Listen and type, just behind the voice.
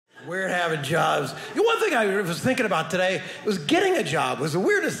Weird having jobs. One thing I was thinking about today was getting a job was the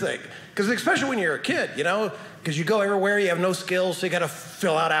weirdest thing. Because especially when you're a kid, because you go everywhere, you have no skills, so you got to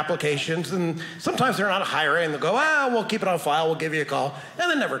fill out applications, and sometimes they're not hiring. They'll go, we'll keep it on file, we'll give you a call,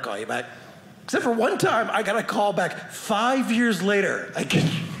 and they never call you back. Except for one time, I got a call back 5 years later. I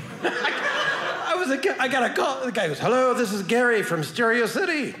got a call. The guy goes, hello, this is Gary from Stereo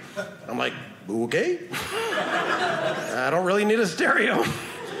City. I'm like, okay. I don't really need a stereo.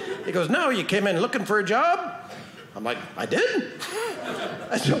 He goes, no, you came in looking for a job? I'm like, I did?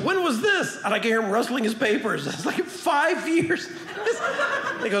 I said, when was this? And I can hear him rustling his papers. It's like 5 years.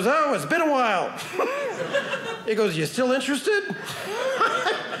 He goes, oh, it's been a while. He goes, you still interested?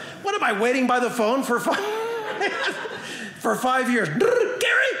 What am I waiting by the phone for 5 years?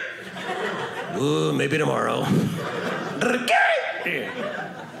 Gary? Ooh, maybe tomorrow. Gary?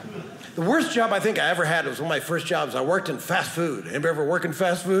 The worst job I think I ever had was one of my first jobs. I worked in fast food. Anybody ever work in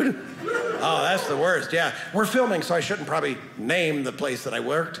fast food? Oh, that's the worst, yeah. We're filming, so I shouldn't probably name the place that I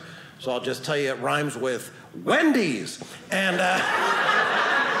worked. So I'll just tell you it rhymes with Wendy's. And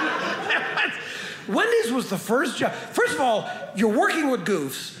Wendy's was the first job. First of all, you're working with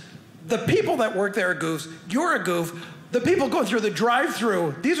goofs. The people that work there are goofs. You're a goof. The people going through the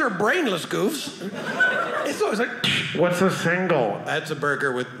drive-thru, these are brainless goofs. It's always like, what's a single? That's a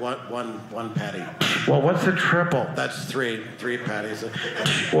burger with one patty. Well, what's a triple? That's three patties.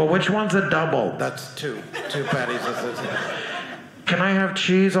 Well, which one's a double? That's two patties. Can I have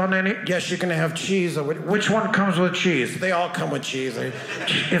cheese on any? Yes, you can have cheese. Which one comes with cheese? They all come with cheese.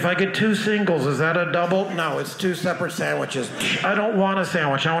 If I get two singles, is that a double? No, it's two separate sandwiches. I don't want a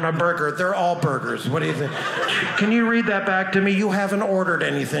sandwich. I want a burger. They're all burgers. What do you think? Can you read that back to me? You haven't ordered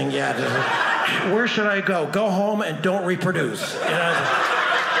anything yet. Where should I go? Go home and don't reproduce.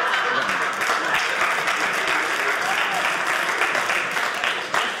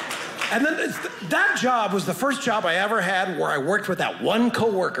 And then that job was the first job I ever had where I worked with that one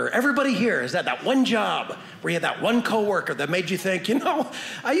coworker. Everybody here has had that one job where you had that one coworker that made you think,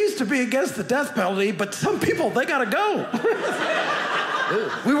 I used to be against the death penalty, but some people, they gotta go.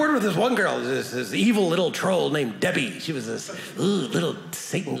 We worked with this one girl, this evil little troll named Debbie. She was this little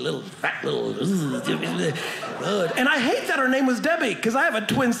Satan, little fat little. And I hate that her name was Debbie because I have a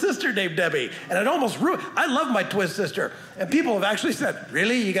twin sister named Debbie, and it almost ruined. I love my twin sister, and people have actually said,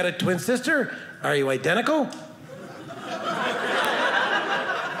 "Really, you got a twin sister? Are you identical?"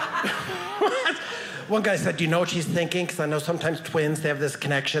 One guy said, do you know what she's thinking? Because I know sometimes twins, they have this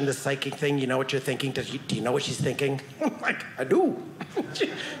connection, this psychic thing. You know what you're thinking. Do you know what she's thinking? I'm like, I do.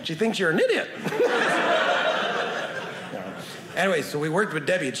 She thinks you're an idiot. Anyway, so we worked with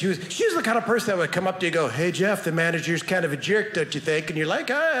Debbie, and she was the kind of person that would come up to you and go, hey, Jeff, the manager's kind of a jerk, don't you think? And you're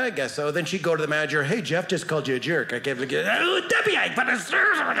like, I guess so. Then she'd go to the manager, hey, Jeff just called you a jerk. I kept looking, Debbie, I put a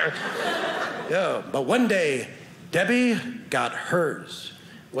serve on her. Yeah, but one day, Debbie got hers.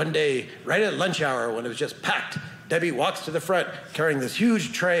 One day, right at lunch hour when it was just packed, Debbie walks to the front carrying this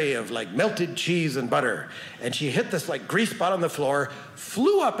huge tray of melted cheese and butter. And she hit this grease spot on the floor,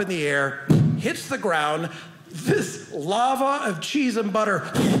 flew up in the air, hits the ground. This lava of cheese and butter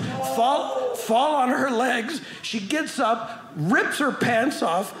fall on her legs. She gets up, rips her pants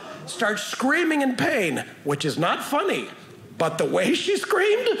off, starts screaming in pain, which is not funny. But the way she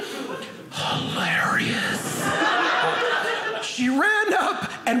screamed, hilarious. She ran up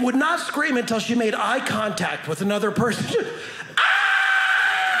and would not scream until she made eye contact with another person. Ah!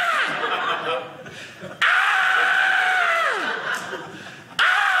 Ah!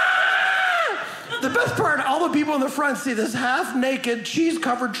 Ah! The best part, all the people in the front see this half-naked,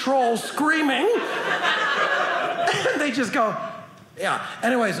 cheese-covered troll screaming. And they just go, yeah.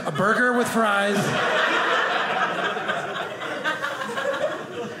 Anyways, a burger with fries.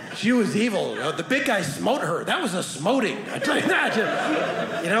 She was evil. The big guy smote her. That was a smoting. I tell you that.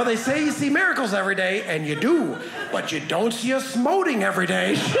 They say you see miracles every day, and you do, but you don't see a smoting every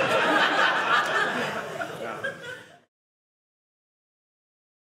day.